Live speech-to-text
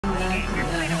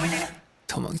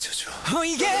도망쳐줘.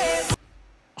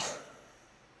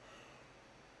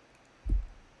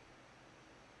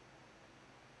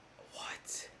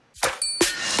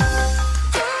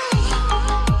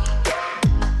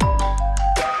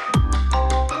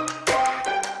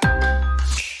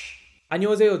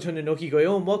 Annyeonghaseyo, 저는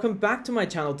Nokigoyo, and welcome back to my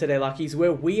channel today, Luckies,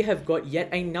 where we have got yet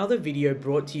another video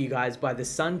brought to you guys by the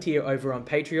Sun tier over on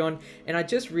Patreon. And I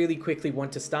just really quickly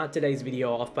want to start today's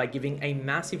video off by giving a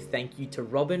massive thank you to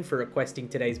Robin for requesting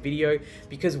today's video,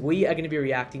 because we are going to be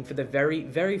reacting for the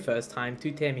very first time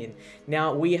to TAEMIN.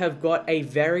 Now, we have got a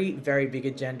very big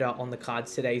agenda on the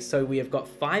cards today. So we have got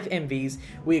 5 MVs.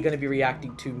 We are going to be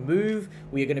reacting to Move,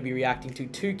 we are going to be reacting to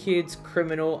Two Kids,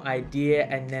 Criminal, Idea,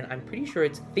 and then I'm pretty sure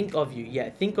it's Think of You.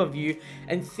 Yeah, Think of You.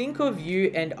 And Think of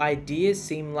You and Ideas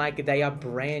seem like they are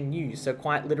brand new. So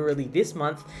quite literally this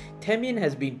month, TAEMIN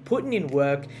has been putting in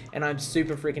work, and I'm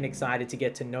super freaking excited to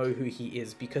get to know who he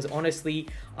is, because honestly,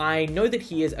 I know that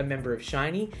he is a member of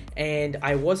SHINee, and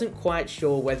I wasn't quite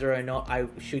sure whether or not I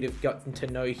should have gotten to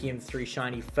know him through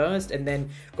SHINee first and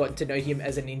then gotten to know him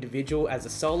as an individual, as a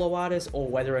solo artist, or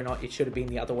whether or not it should have been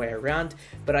the other way around.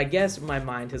 But I guess my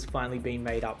mind has finally been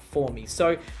made up for me.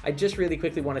 So I just really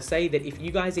quickly want to say that if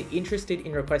you guys are interested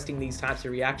in requesting these types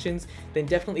of reactions, then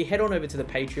definitely head on over to the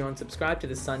Patreon, subscribe to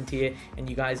the Sun tier, and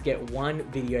you guys get one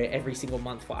video every single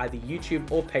month for either YouTube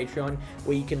or Patreon,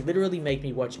 where you can literally make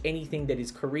me watch anything that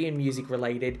is Korean music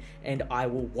related, and I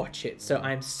will watch it. So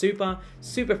I'm super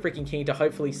freaking keen to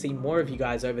hopefully see more of you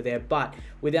guys over there. But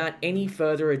without any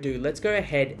further ado, let's go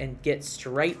ahead and get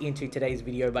straight into today's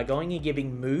video by going and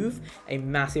giving Move a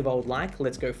massive old like.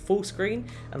 Let's go full screen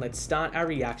and let's start our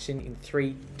reaction in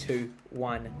 3, 2,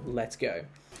 1, let's go.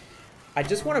 I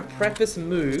just want to preface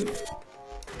Move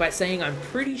by saying I'm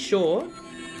pretty sure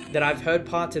that I've heard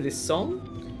parts of this song.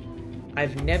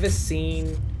 I've never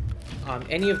seen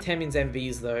any of TAEMIN's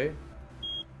MVs though.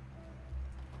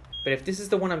 But if this is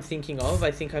the one I'm thinking of,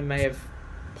 I think I may have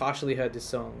partially heard this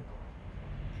song.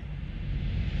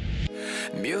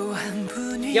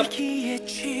 Yep.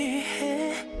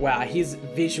 Wow, his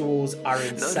visuals are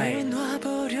insane.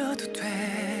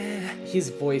 His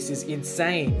voice is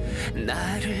insane.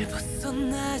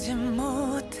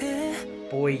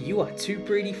 Boy, you are too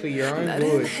pretty for your own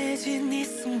good.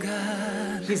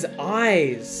 His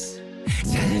eyes.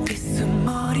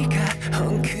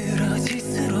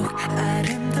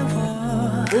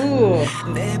 Ooh.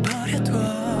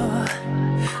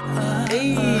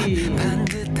 Hey.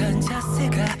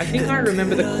 I think I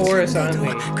remember the chorus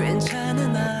only.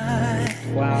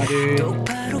 Wow, dude.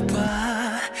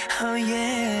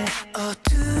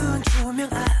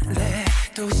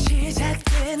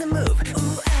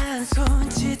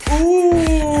 Ooh.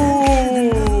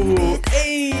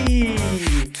 Hey.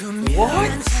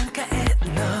 What?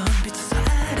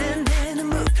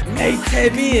 Hey,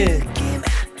 TAEMIN.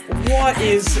 What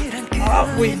is up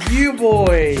with you,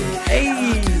 boy?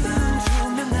 Hey.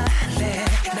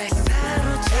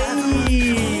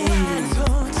 Hey.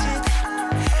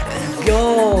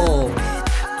 Yo.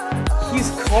 His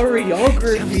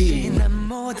choreography.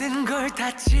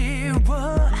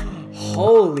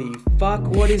 Holy fuck,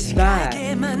 what is that?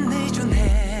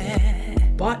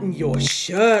 Button your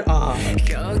shirt up.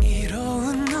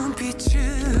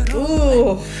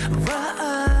 Ooh.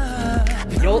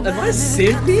 Yo, am I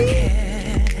simpy?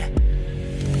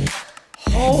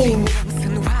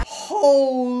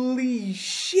 Holy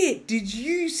shit, did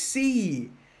you see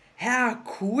how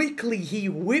quickly he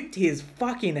whipped his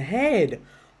fucking head?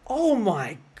 Oh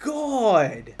my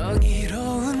god.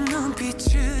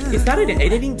 Is that an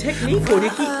editing technique, or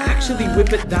did he actually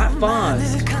whip it that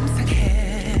fast?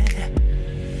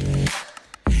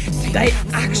 They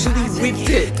actually whipped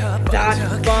it that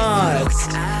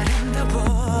fast.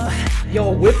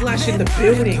 Yo, whiplash in the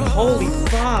building, holy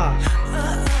fuck.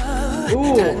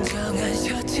 Ooh.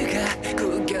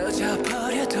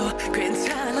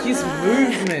 His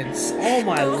movements, oh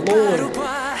my lord.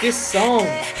 This song.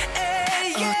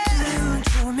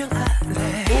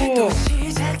 Ooh.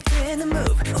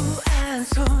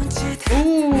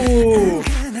 Ooh.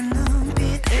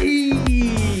 Hey.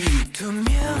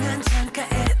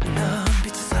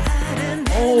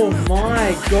 Oh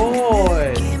my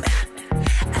god.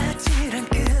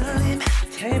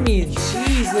 TAEMIN,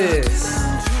 Jesus.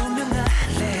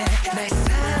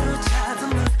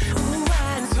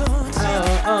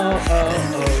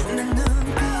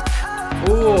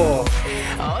 Ooh.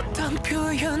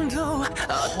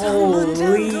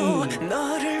 Holy.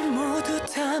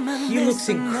 He looks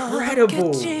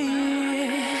incredible.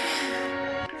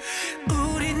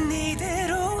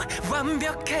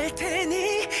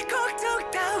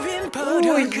 Oh,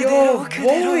 your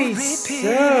voice,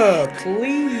 sir,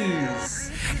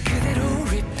 please.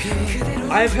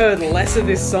 I've heard less of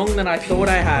this song than I thought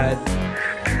I had.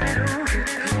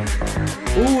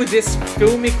 Ooh, this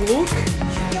filmic look.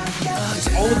 This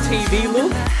old TV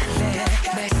look.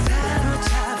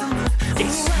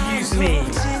 Excuse me.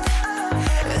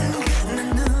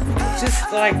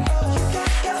 Just like,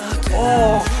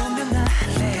 oh,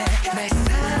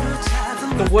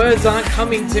 the words aren't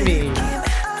coming to me.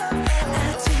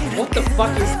 What the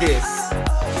fuck is this?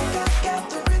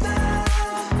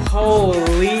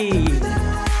 Holy.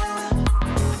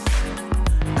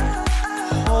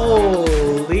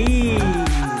 Holy.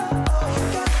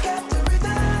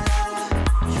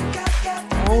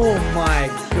 Oh my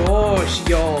gosh,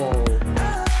 yo.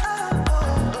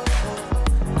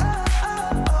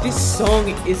 This song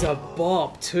is a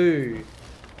bop too.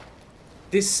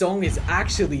 This song is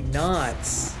actually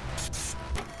nuts.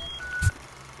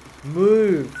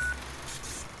 Move.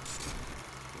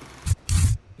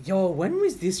 Yo, when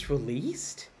was this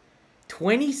released?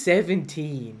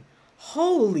 2017.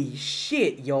 Holy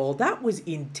shit, y'all. That was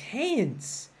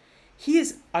intense.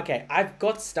 Okay, I've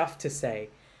got stuff to say.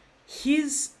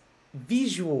 His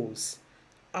visuals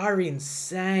are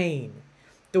insane.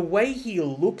 The way he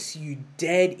looks you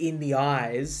dead in the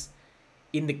eyes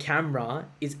in the camera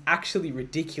is actually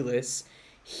ridiculous.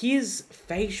 His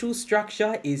facial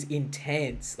structure is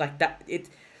intense. Like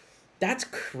that's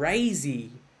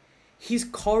crazy. His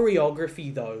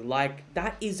choreography though, like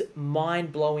that is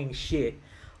mind-blowing shit.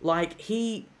 Like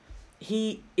he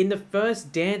in the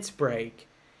first dance break,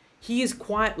 he is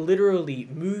quite literally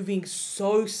moving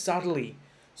so subtly,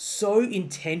 so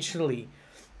intentionally,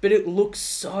 but it looks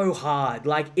so hard.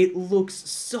 Like it looks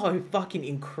so fucking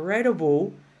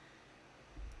incredible.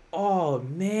 Oh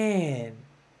man.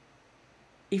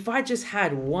 If I just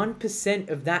had 1%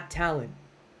 of that talent,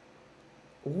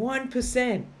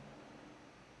 1%,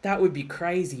 that would be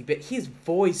crazy. But his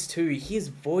voice too, his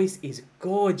voice is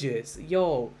gorgeous.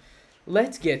 Yo,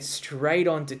 let's get straight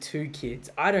on to 2Kids.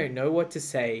 I don't know what to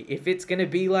say. If it's gonna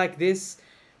be like this,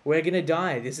 we're gonna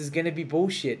die. This is gonna be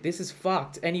bullshit. This is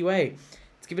fucked. Anyway,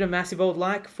 let's give it a massive old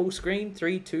like. Full screen.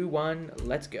 3, 2, 1.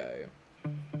 Let's go.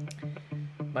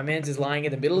 My man's is lying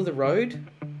in the middle of the road.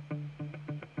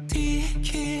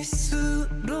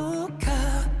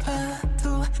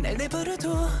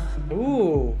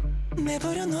 Ooh.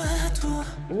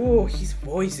 Ooh, his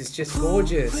voice is just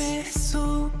gorgeous.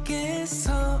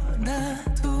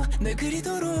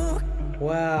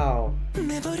 Wow.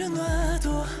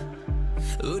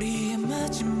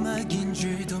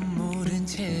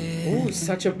 Ooh,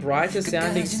 such a brighter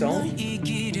sounding song.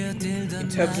 In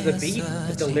terms of the beat,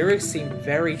 but the lyrics seem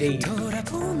very deep.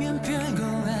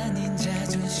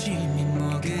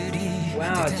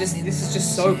 Wow, this is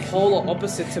just so polar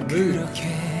opposite to Move.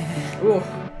 Ooh.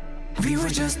 We were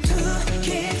just too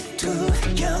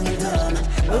young and dumb.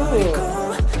 Ooh.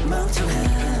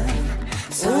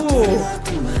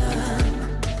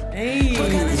 Hey.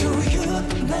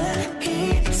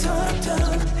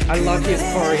 I love his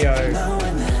choreo.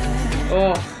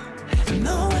 Oh.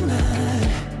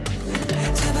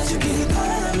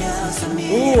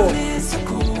 Ooh.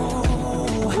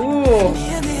 Ooh.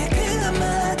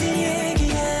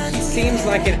 He seems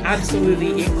like an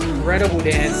absolutely incredible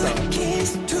dancer.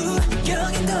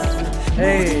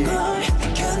 Hey.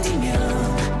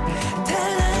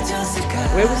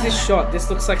 Where was this shot? This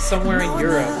looks like somewhere in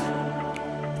Europe.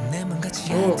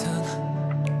 Oh.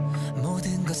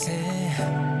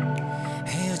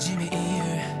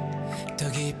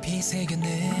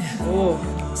 Oh.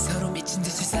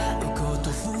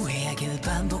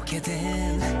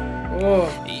 Oh.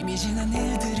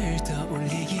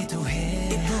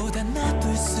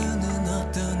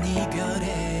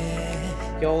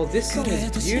 Yo, this song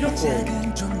is beautiful.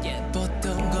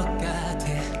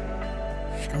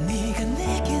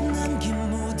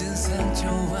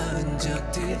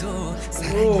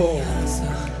 Oh,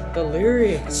 the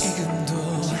lyrics.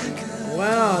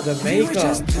 Wow, the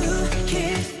makeup.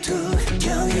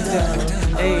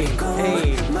 Hey,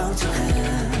 hey.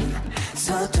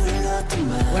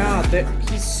 Wow,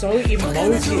 he's so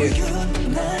emotive.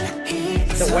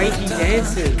 The way he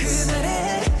dances.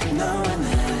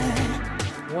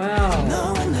 Wow.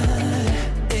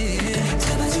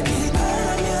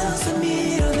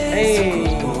 Hey.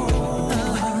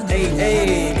 Hey,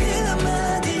 hey.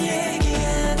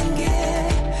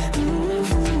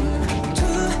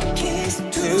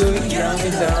 Too young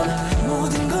and dumb.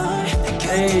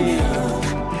 Hey.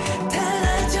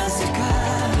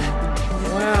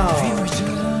 Wow.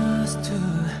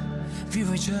 We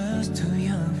were just too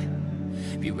young.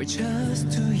 We were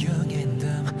just too young and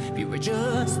dumb. We were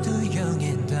just too young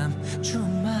and dumb.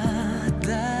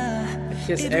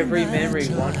 Kiss every memory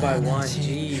one by one.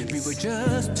 Jeez. We were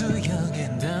just too young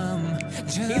and dumb.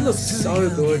 He looks so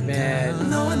good, man.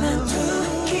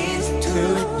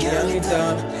 Too young and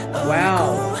dumb.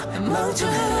 Wow.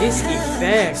 This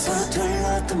effect.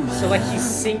 So like he's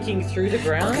sinking through the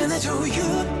ground.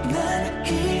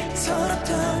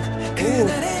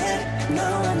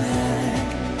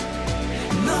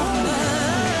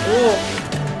 Ooh.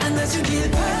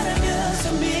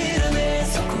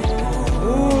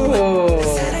 Ooh.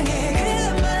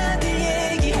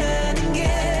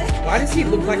 Why does he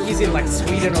look like he's in like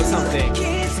Sweden or something?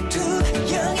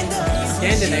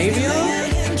 Scandinavia?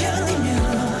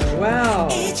 Wow.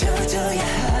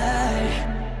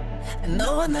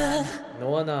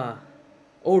 Noana.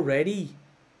 Already?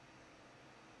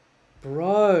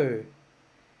 Bro.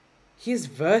 His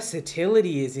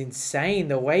versatility is insane.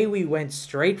 The way we went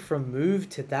straight from Move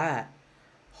to that.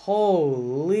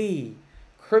 Holy.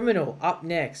 Criminal up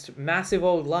next. Massive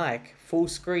old like. Full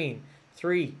screen.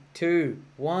 3, 2,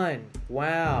 1.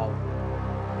 Wow.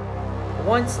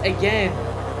 Once again.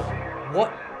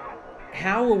 What?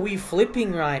 How are we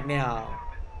flipping right now?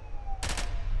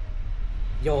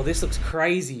 Yo, this looks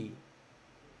crazy.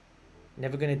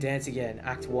 Never Gonna Dance Again.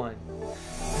 Act 1.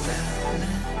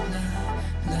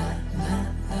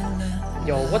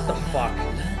 Yo, what the fuck?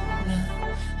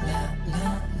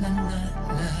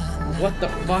 What the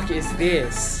fuck is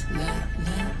this?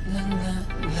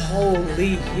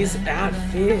 Holy, his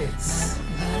outfits.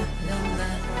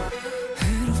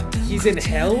 He's in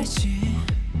hell?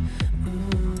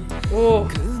 Oh.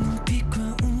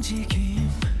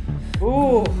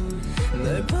 Oh.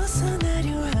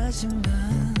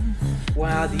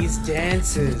 Wow, these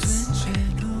dances.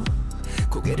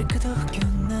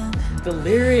 The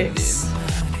lyrics.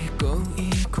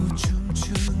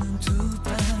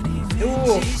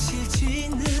 Ooh.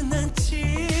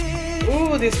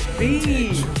 Ooh, this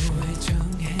beat.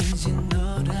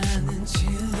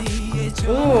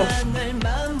 Ooh.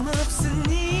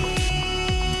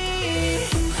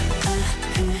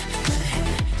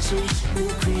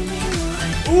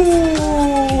 Ooh.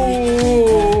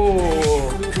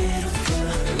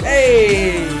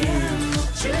 Hey.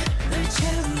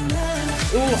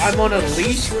 Ooh, I'm on a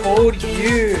leash called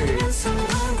you.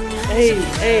 Hey,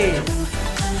 hey.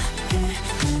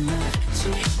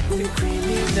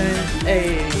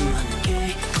 Hey.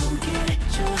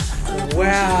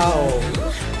 Wow.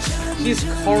 His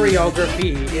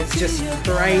choreography is just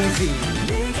crazy.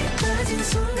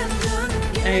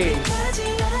 Hey.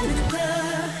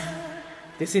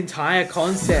 This entire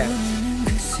concept.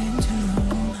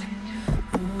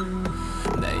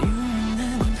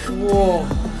 Whoa.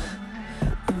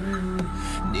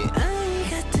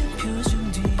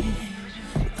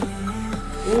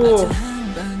 Ooh.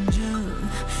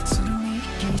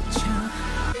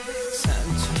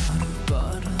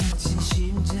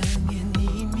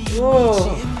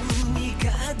 Whoa.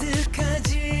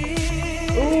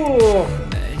 Ooh.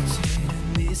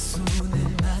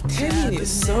 TAEMIN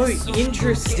is so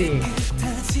interesting.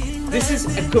 This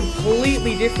is a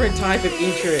completely different type of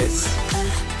interest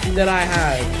that I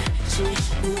have.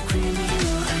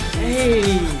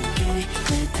 Hey.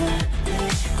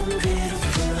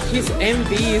 His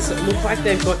MVs look like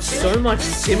they've got so much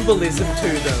symbolism to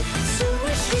them.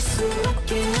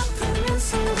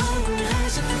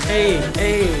 Hey,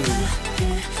 hey.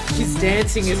 His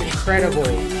dancing is incredible.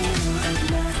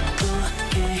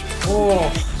 Oh.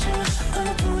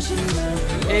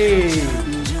 Hey.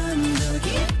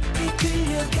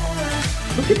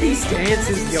 Look at these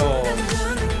dances, y'all.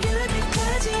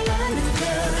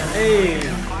 Hey.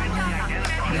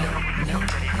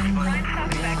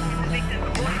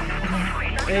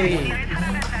 Hey.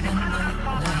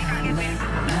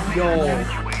 Yo.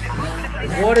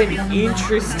 What an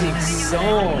interesting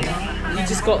song. He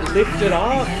just got lifted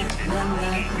up.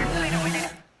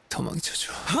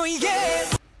 Oh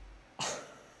yeah.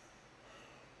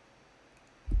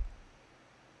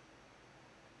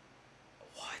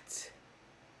 What?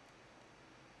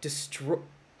 Destroy.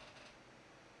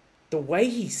 The way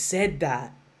he said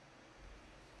that.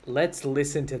 Let's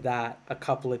listen to that a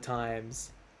couple of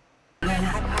times.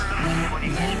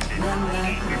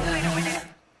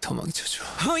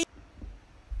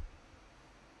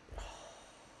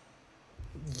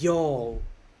 Yo.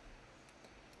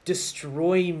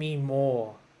 Destroy me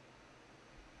more.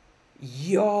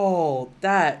 Yo,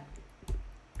 that...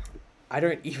 I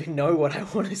don't even know what I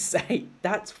want to say.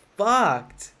 That's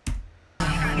fucked.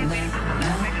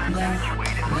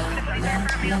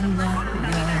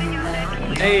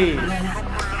 Hey.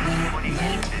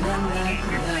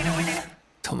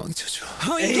 도망쳐줘.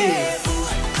 Hey.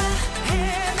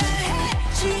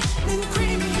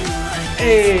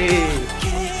 Hey.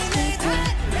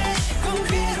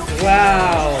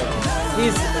 Wow.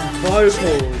 His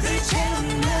vocals.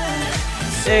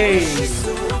 Hey.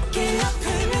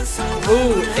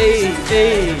 Ooh, hey,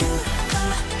 hey.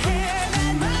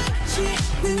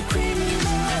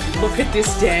 Look at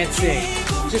this dancing.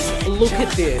 Just look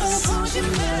at this.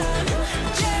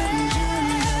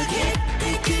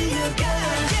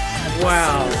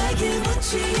 Wow.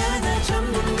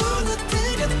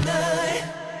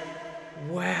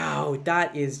 Wow,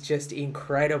 that is just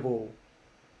incredible.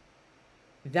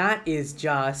 That is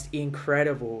just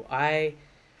incredible. I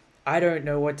don't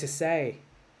know what to say.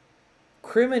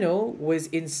 Criminal was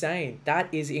insane.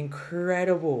 That is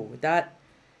incredible. That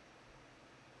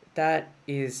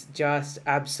is just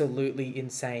absolutely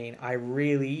insane. I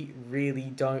really, really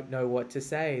don't know what to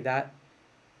say.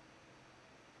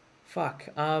 Fuck.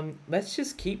 Let's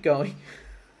just keep going.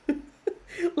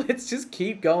 Let's just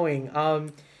keep going.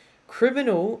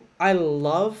 Criminal, I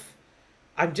love.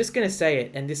 I'm just gonna say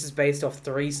it, and this is based off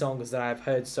 3 songs that I've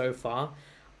heard so far.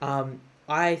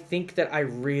 I think that I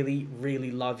really,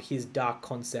 really love his dark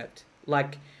concept.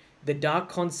 Like, the dark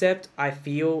concept, I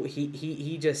feel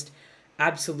he just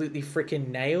absolutely freaking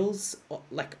nails.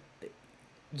 Like,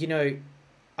 you know,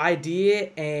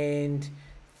 Idea and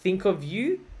Think of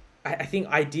You. I think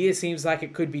Idea seems like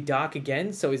it could be dark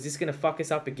again, so is this going to fuck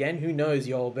us up again? Who knows,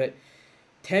 y'all, but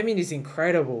TAEMIN is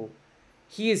incredible.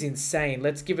 He is insane.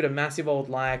 Let's give it a massive old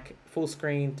like. Full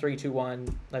screen, 3, 2,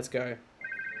 1, let's go.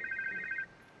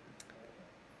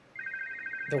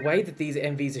 The way that these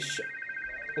MVs are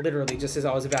literally, just as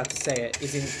I was about to say it,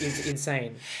 is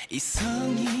insane.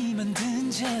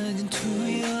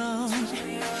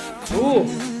 Ooh.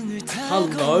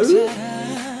 Hello?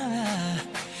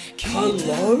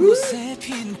 Hello?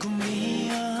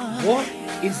 What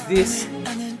is this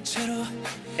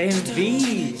MV?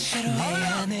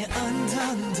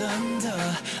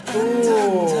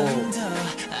 Ooh.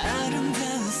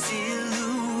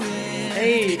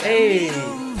 Hey, hey.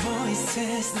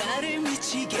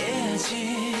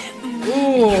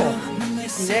 Ooh.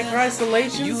 Neck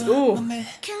isolations? Ooh.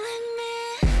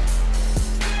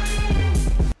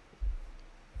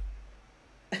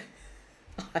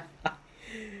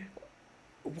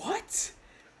 What?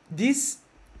 This...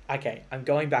 Okay, I'm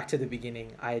going back to the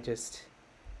beginning.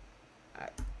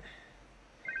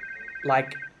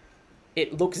 Like,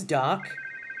 it looks dark.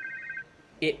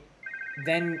 It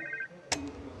then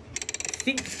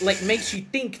makes you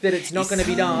think that it's not going to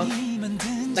be dark.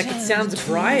 Like, it sounds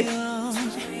bright.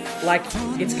 Like,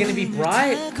 it's going to be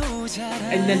bright.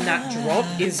 And then that drop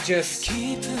is just...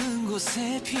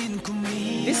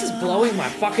 This is blowing my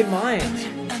fucking mind.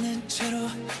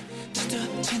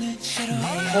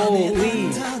 Holy.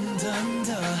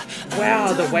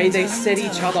 Wow, the way they set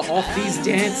each other off these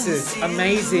dances.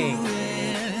 Amazing.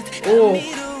 Oh.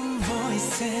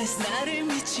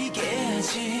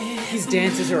 His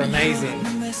dances are amazing.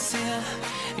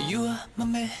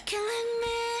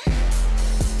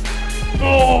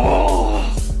 Oh.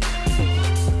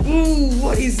 Ooh,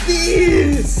 what is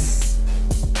this?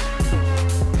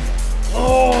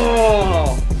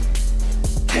 Oh.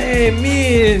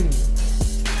 TAEMIN.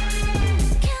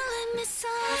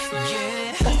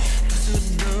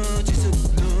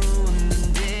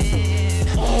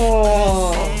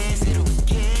 Oh.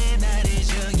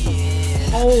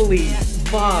 Holy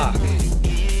fuck.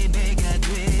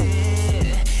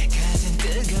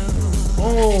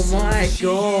 Oh my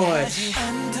god.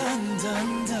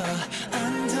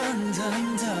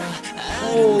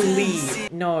 Holy.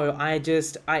 No, I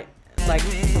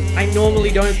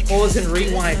normally don't pause and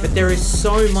rewind, but there is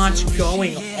so much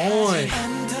going on.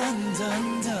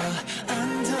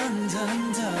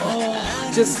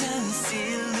 Oh, just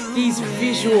these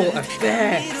visual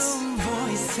effects.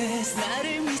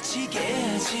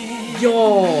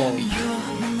 Yo.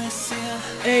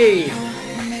 Hey.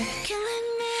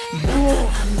 Oh.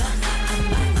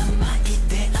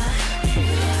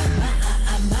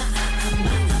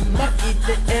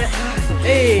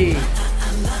 Hey.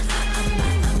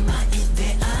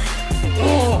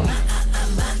 Oh.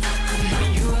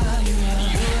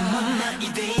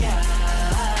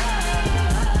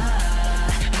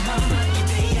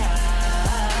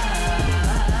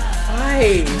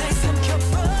 Hey.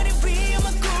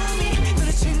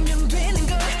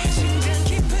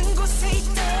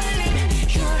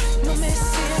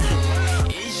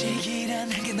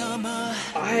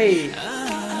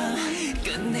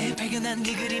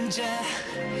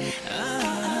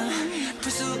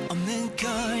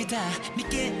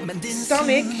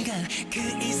 Stomach.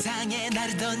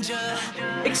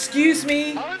 Excuse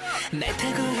me.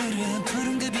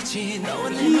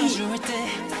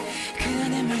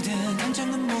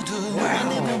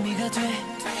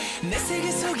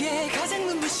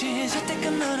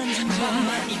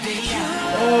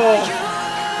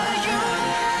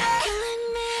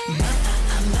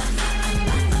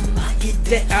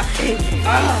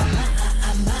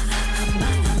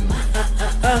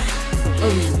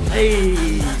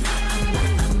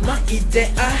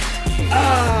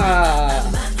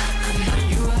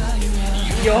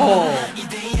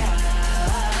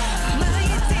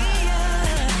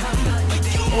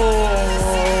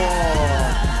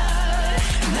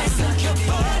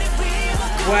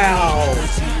 Wow.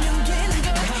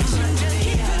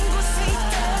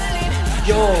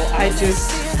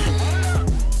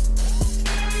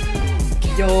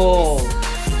 Yo,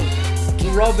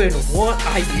 Robin, what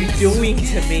are you doing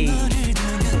to me?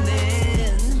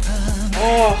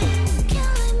 Oh,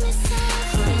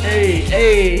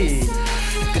 hey.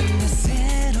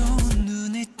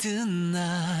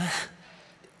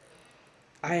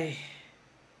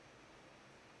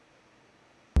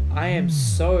 I am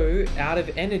so out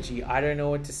of energy. I don't know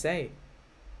what to say.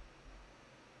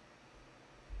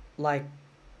 Like,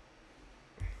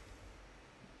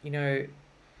 you know,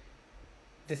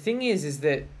 the thing is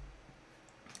that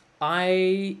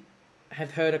I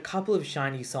have heard a couple of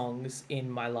SHINee songs in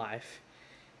my life,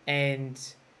 and,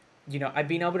 you know, I've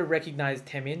been able to recognize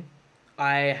TAEMIN.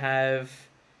 I have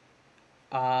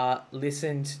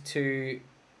listened to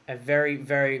a very,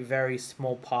 very, very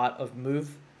small part of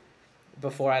Move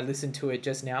before I listened to it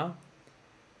just now.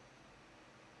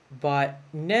 But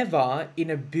never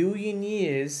in a billion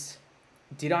years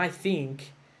did I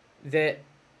think that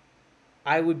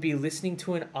I would be listening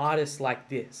to an artist like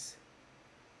this.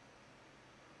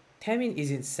 TAEMIN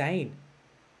is insane.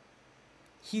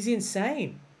 He's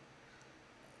insane.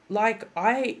 Like,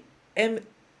 I am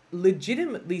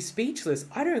legitimately speechless.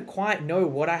 I don't quite know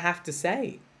what I have to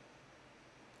say.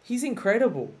 He's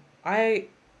incredible. I,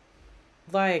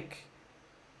 like,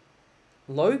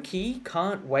 low-key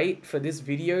can't wait for this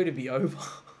video to be over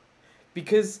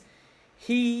because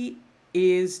he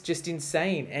is just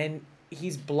insane and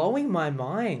he's blowing my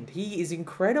mind. He is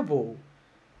incredible.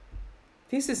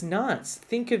 This is nuts.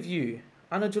 Think of you.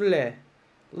 Anajule.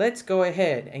 Let's go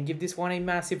ahead and give this one a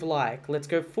massive like. Let's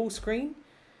go full screen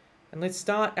and let's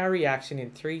start our reaction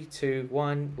in 3, 2,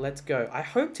 1. Let's go. I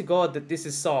hope to God that this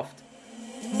is soft.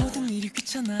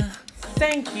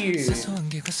 Thank you.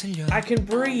 I can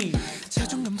breathe.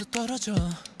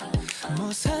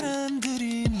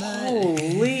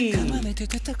 Holy.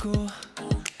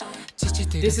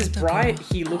 This is bright.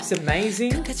 He looks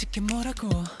amazing.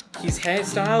 His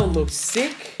hairstyle looks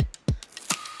sick.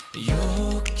 He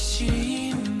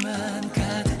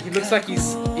looks like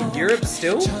he's in Europe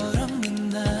still.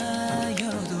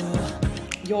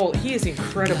 Yo, he is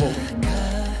incredible.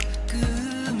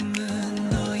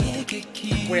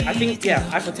 Wait, I think, yeah,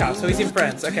 Eiffel Tower, so he's in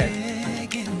France, okay.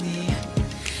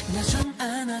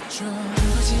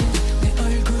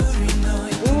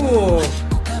 Ooh.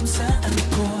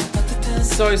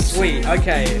 So sweet,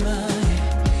 okay.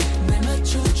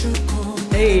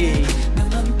 Hey.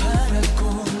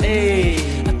 Hey.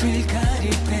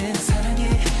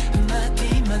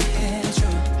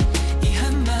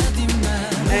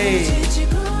 Hey.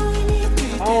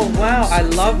 Oh wow, I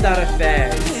love that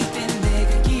effect.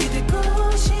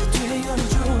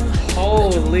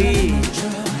 Holy.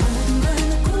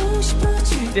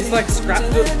 This like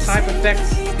scrapbook type effect,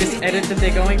 this edit that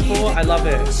they're going for, I love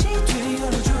it.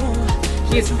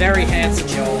 He is very handsome,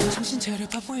 y'all.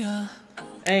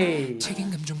 Hey.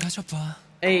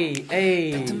 Hey,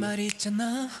 hey. Hey.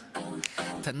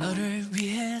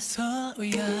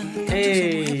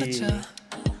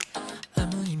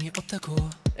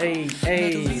 Hey,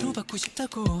 hey.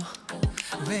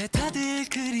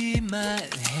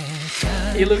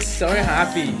 He looks so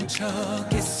happy.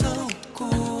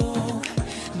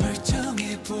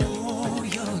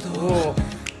 Oh,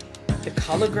 the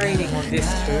color grading on this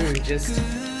too, just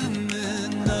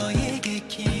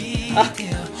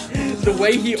the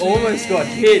way he almost got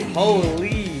hit,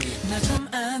 holy.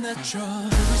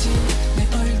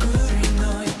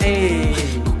 Hey.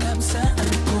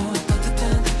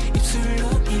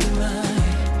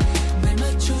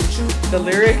 The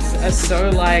lyrics are so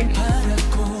like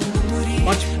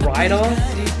much brighter.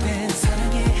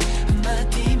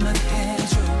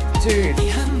 Dude,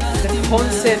 the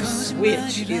concept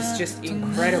switch is just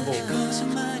incredible.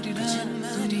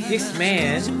 This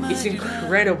man is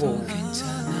incredible.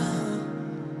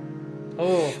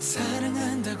 Oh.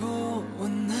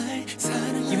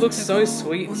 He looks so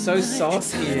sweet and so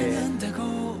soft here.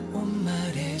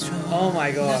 Oh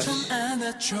my gosh. Oh.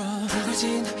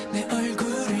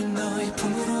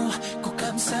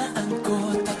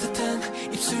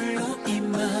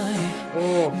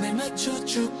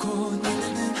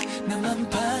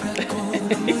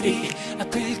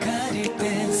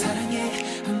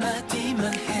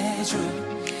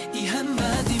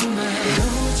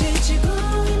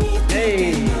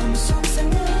 Hey.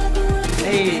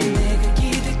 Hey.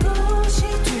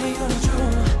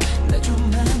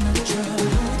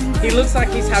 He looks like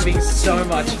he's having so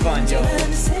much fun, yo.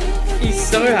 He's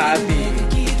so happy.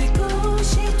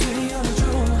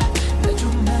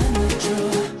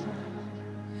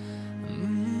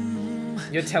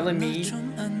 You're telling me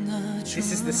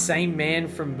this is the same man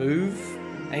from Move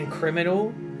and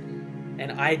Criminal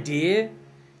and Idea?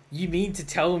 You mean to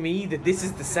tell me that this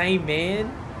is the same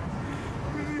man?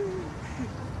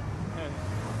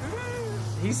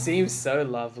 He seems so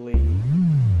lovely.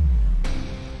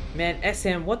 Man,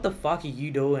 SM, what the fuck are you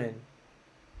doing?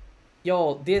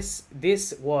 Yo, this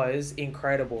was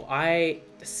incredible. I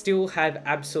still have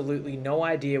absolutely no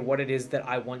idea what it is that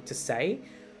I want to say.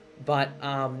 But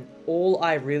all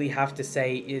I really have to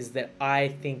say is that I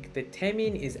think that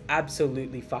TAEMIN is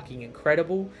absolutely fucking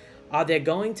incredible. Are there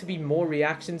going to be more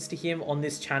reactions to him on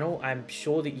this channel? I'm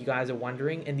sure that you guys are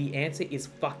wondering. And the answer is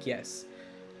fuck yes.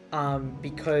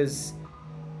 Because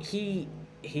he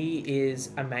is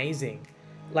amazing.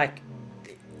 Like,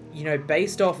 you know,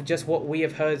 based off just what we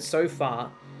have heard so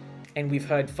far, and we've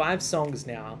heard 5 songs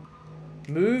now,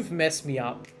 Move messed me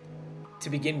up to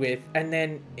begin with. And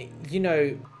then, you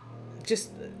know,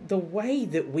 just the way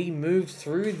that we moved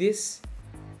through this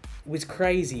was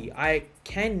crazy. I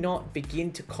cannot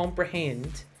begin to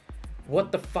comprehend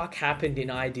what the fuck happened in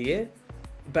Idea,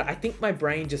 but I think my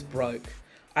brain just broke.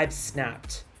 I've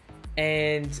snapped.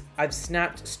 And I've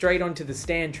snapped straight onto the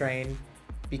Stan train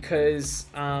because,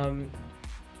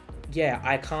 yeah,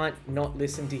 I can't not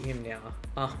listen to him now.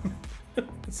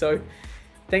 So,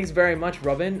 thanks very much,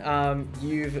 Robin.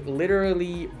 You've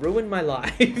literally ruined my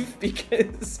life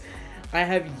because I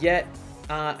have yet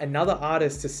another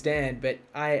artist to stan, but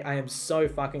I am so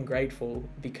fucking grateful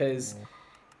because,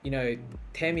 you know,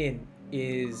 TAEMIN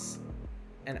is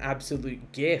an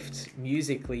absolute gift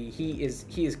musically. He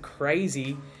is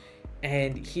crazy,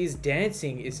 and his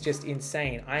dancing is just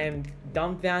insane. I am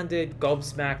dumbfounded,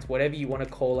 gobsmacked, whatever you want to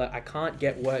call it. I can't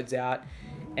get words out,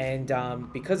 and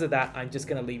because of that, I'm just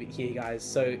gonna leave it here, guys.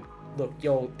 So look,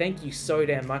 yo, thank you so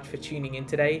damn much for tuning in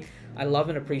today. I love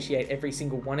and appreciate every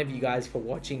single one of you guys for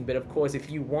watching. But of course, if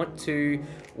you want to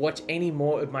watch any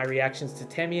more of my reactions to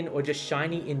TAEMIN or just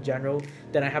SHINee in general,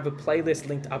 then I have a playlist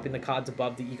linked up in the cards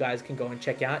above that you guys can go and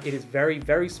check out. It is very,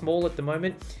 very small at the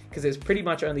moment because there's pretty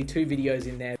much only 2 videos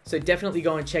in there. So definitely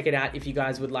go and check it out if you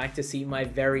guys would like to see my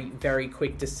very, very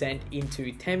quick descent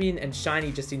into TAEMIN and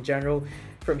SHINee just in general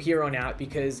from here on out,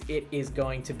 because it is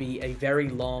going to be a very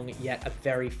long yet a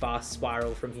very fast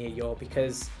spiral from here, y'all,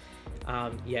 because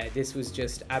yeah, this was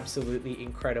just absolutely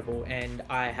incredible, and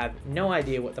I have no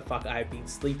idea what the fuck I've been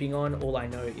sleeping on. All I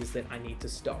know is that I need to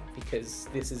stop because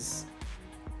this is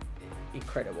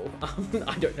incredible.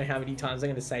 I don't know how many times I'm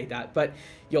going to say that, but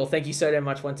y'all, thank you so damn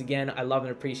much once again. I love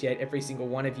and appreciate every single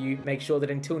one of you. Make sure that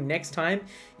until next time,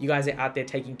 you guys are out there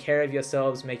taking care of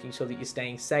yourselves, making sure that you're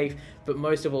staying safe, but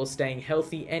most of all, staying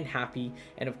healthy and happy.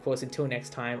 And of course, until next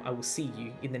time, I will see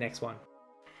you in the next one.